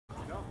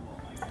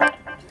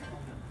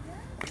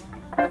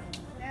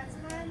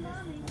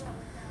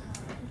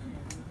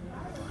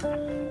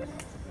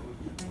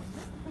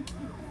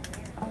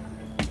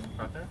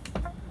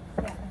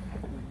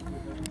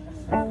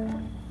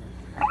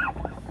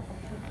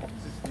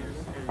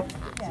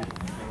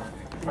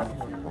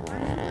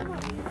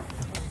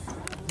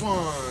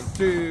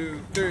2,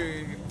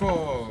 3,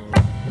 4.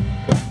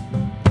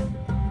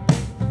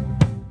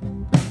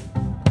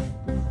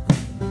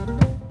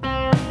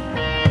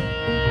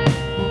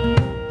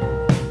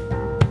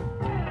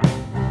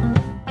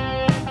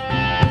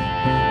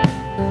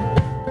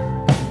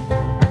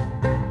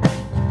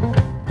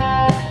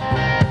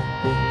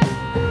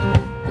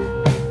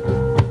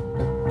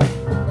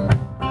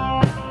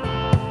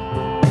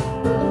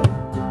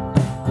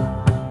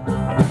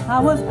 I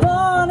was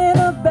born in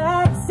the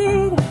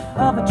backseat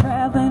of a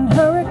traveling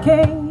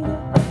hurricane.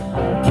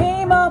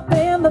 Came up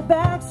in the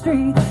back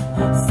streets,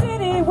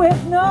 city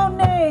with no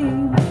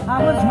name.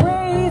 I was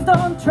raised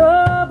on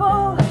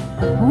trouble,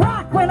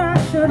 rock when I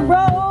should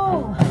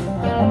roll.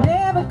 I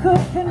never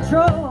could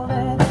control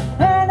it,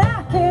 and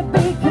I can't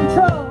be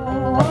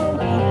controlled.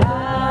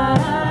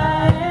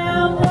 I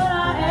am what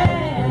I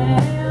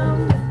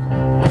am.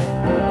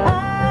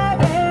 I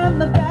am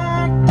the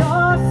back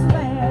door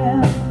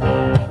slam.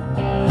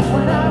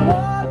 When I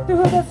walk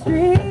through the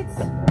streets,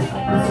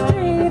 the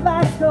street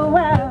lights go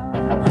out.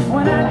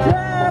 When I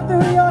drive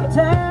through your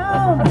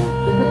town,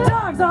 the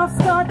dogs all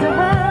start to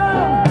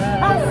howl.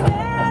 I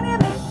stand in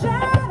the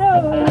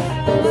shadows,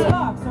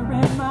 sparks are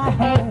in my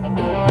head.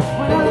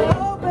 When I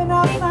open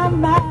up my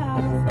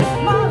mouth,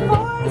 my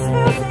voice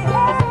fills the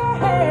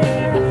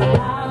air.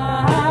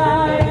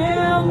 I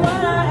am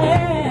what I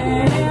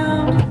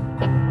am.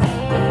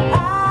 I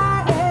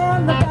am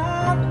the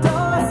back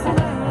door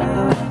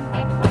slam.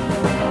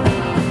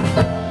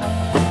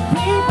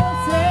 People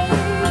say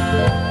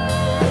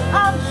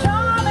I'm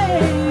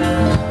charming.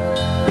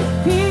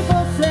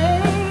 People say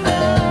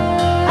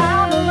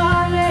I'm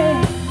alarming.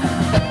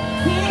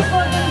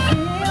 People can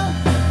feel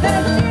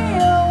that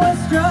deal was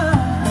struck.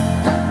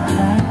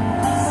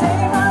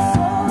 Save my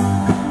soul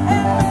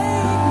and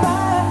make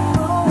my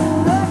own.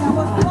 Look, I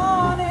was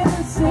born in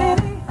the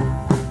city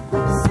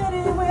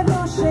with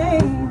no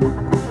shame.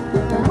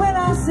 And when I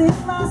sing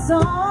my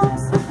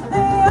songs,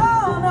 they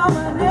all know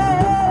my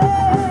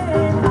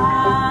name. I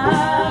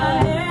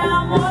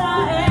am what I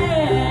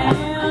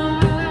am.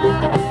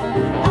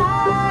 I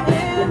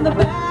am the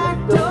back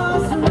door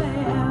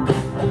slam.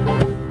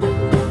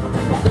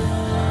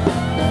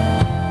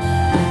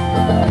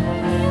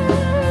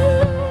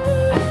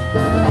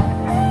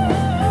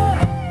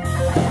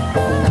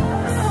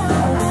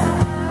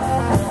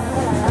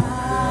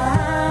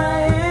 I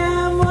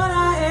am what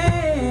I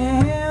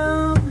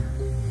am.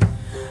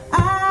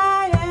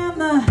 I am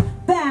the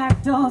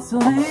back door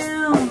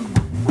slam.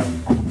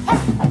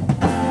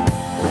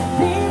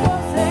 People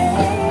say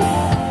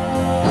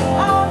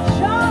I'm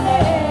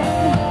charming.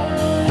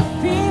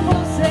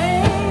 People say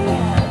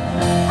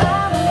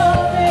I'm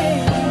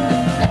loving.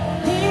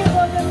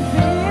 People can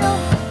feel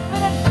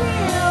that a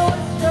deal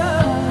was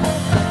struck.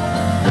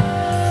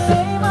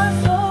 Save my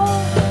soul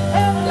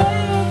and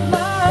make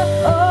my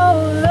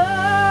own love.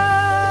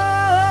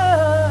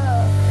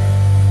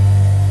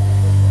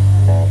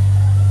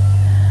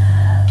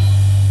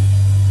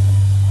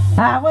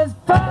 I was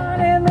born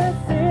in the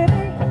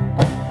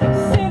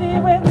city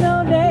with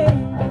no name.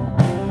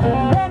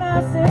 When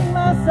I sing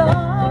my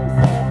songs,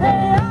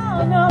 they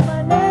all know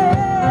my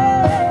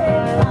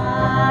name. I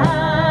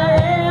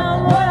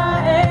am what I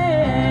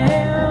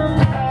am.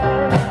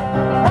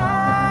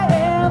 I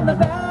am the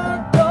back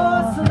door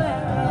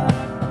slam.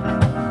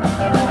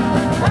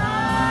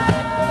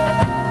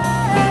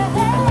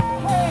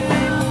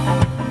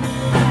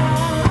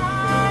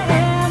 I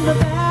am the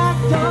back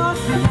door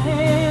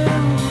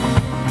slam.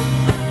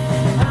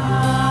 I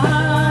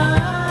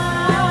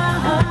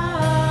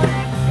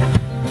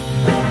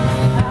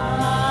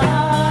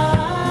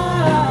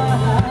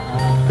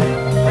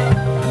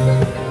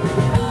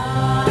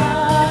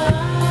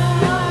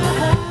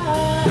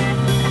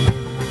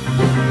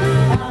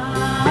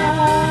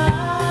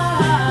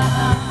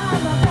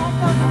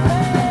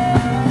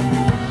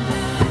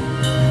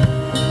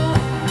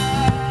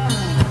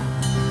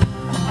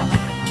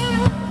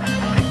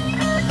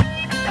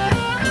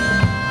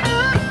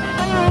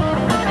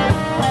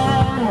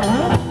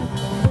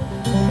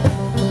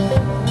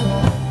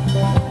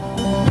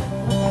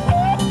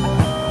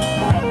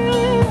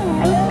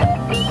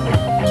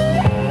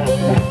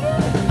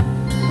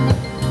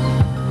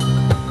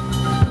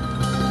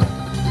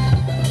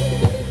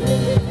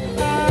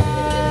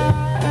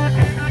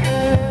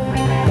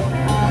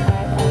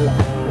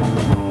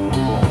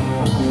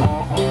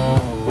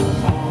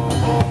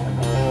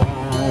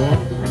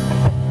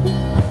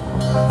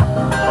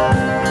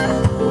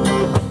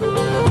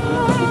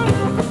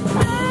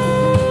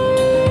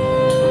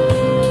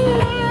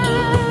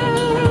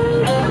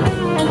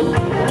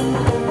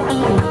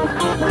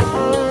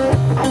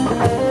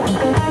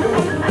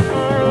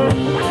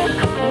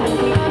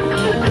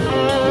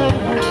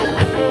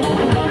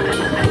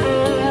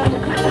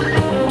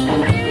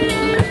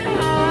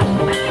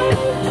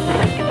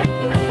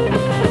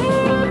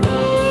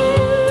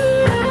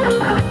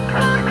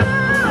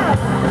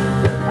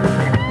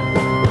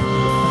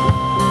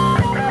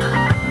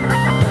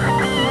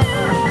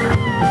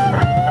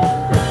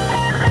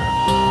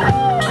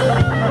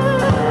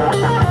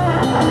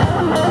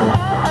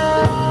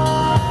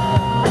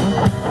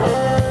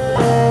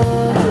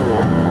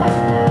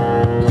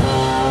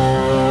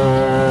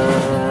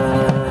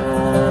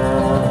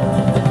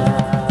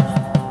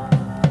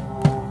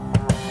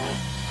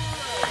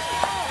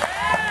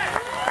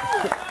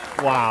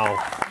Wow.